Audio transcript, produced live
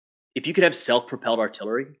If you could have self-propelled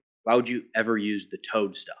artillery, why would you ever use the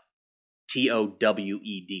towed stuff?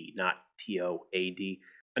 TOWED, not TOAD.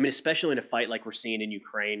 I mean, especially in a fight like we're seeing in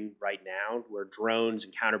Ukraine right now, where drones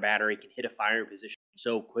and counterbattery can hit a firing position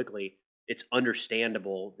so quickly, it's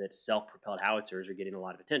understandable that self-propelled howitzers are getting a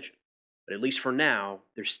lot of attention. But at least for now,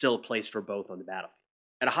 there's still a place for both on the battlefield.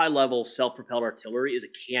 At a high level, self-propelled artillery is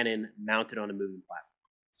a cannon mounted on a moving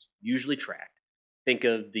platform. It's usually tracked. Think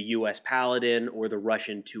of the US Paladin or the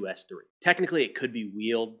Russian 2S3. Technically, it could be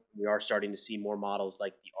wheeled. We are starting to see more models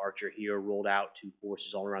like the Archer here rolled out to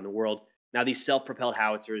forces all around the world. Now, these self-propelled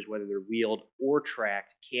howitzers, whether they're wheeled or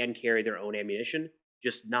tracked, can carry their own ammunition,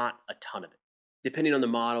 just not a ton of it. Depending on the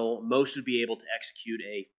model, most would be able to execute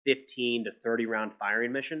a 15 to 30 round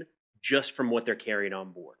firing mission just from what they're carrying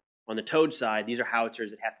on board. On the towed side, these are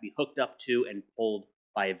howitzers that have to be hooked up to and pulled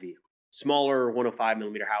by a vehicle. Smaller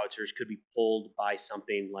 105mm howitzers could be pulled by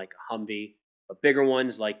something like a Humvee, but bigger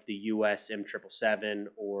ones like the US M777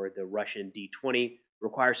 or the Russian D20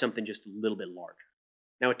 require something just a little bit larger.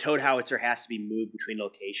 Now, a towed howitzer has to be moved between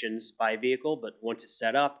locations by a vehicle, but once it's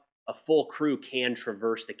set up, a full crew can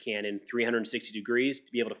traverse the cannon 360 degrees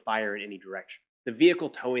to be able to fire in any direction. The vehicle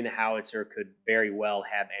towing the howitzer could very well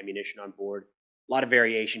have ammunition on board. A lot of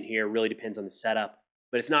variation here, really depends on the setup,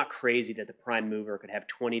 but it's not crazy that the prime mover could have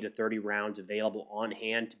 20 to 30 rounds available on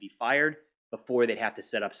hand to be fired before they'd have to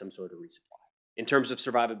set up some sort of resupply. In terms of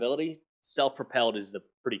survivability, self-propelled is the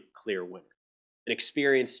pretty clear winner. An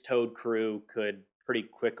experienced towed crew could pretty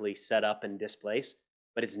quickly set up and displace,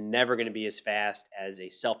 but it's never going to be as fast as a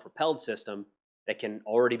self-propelled system that can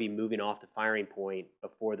already be moving off the firing point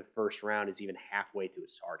before the first round is even halfway to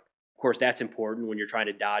its target. Of course, that's important when you're trying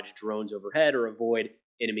to dodge drones overhead or avoid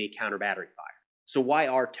enemy counterbattery fire. So why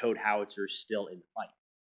are towed howitzers still in the fight?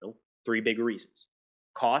 Well, three big reasons: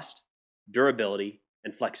 cost, durability,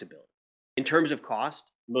 and flexibility. In terms of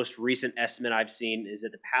cost, the most recent estimate I've seen is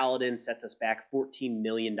that the Paladin sets us back $14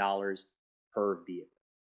 million per vehicle.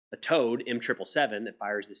 A towed M777 that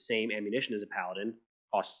fires the same ammunition as a Paladin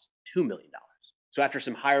costs $2 million. So after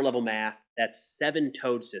some higher level math, that's 7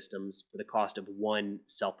 towed systems for the cost of one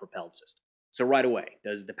self-propelled system. So right away,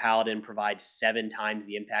 does the Paladin provide 7 times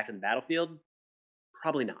the impact on the battlefield?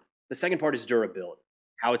 Probably not. The second part is durability.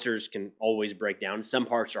 Howitzers can always break down. Some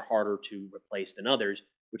parts are harder to replace than others,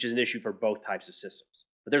 which is an issue for both types of systems.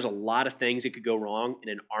 But there's a lot of things that could go wrong in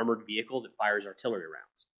an armored vehicle that fires artillery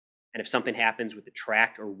rounds. And if something happens with the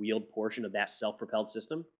tracked or wheeled portion of that self-propelled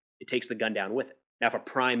system, it takes the gun down with it. Now, if a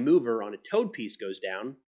prime mover on a towed piece goes down,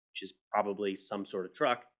 which is probably some sort of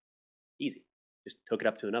truck, easy. Just hook it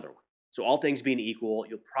up to another one. So all things being equal,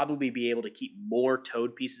 you'll probably be able to keep more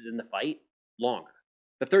towed pieces in the fight longer.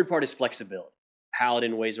 The third part is flexibility.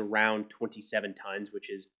 Paladin weighs around 27 tons,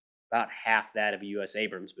 which is about half that of a US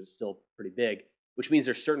Abrams, but it's still pretty big, which means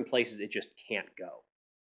there's certain places it just can't go.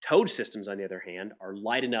 Towed systems, on the other hand, are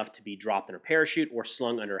light enough to be dropped in a parachute or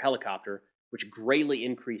slung under a helicopter, which greatly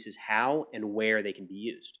increases how and where they can be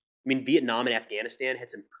used. I mean, Vietnam and Afghanistan had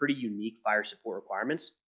some pretty unique fire support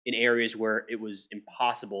requirements in areas where it was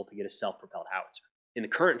impossible to get a self-propelled howitzer. In the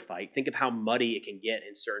current fight, think of how muddy it can get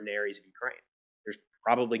in certain areas of Ukraine. There's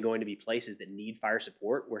probably going to be places that need fire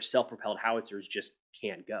support where self-propelled howitzers just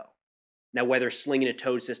can't go. Now, whether slinging a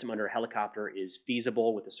towed system under a helicopter is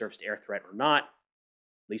feasible with a surface-to-air threat or not,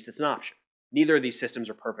 at least it's an option. Neither of these systems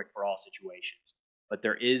are perfect for all situations, but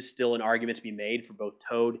there is still an argument to be made for both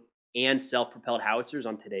towed and self-propelled howitzers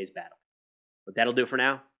on today's battle. But that'll do it for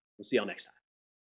now. We'll see y'all next time.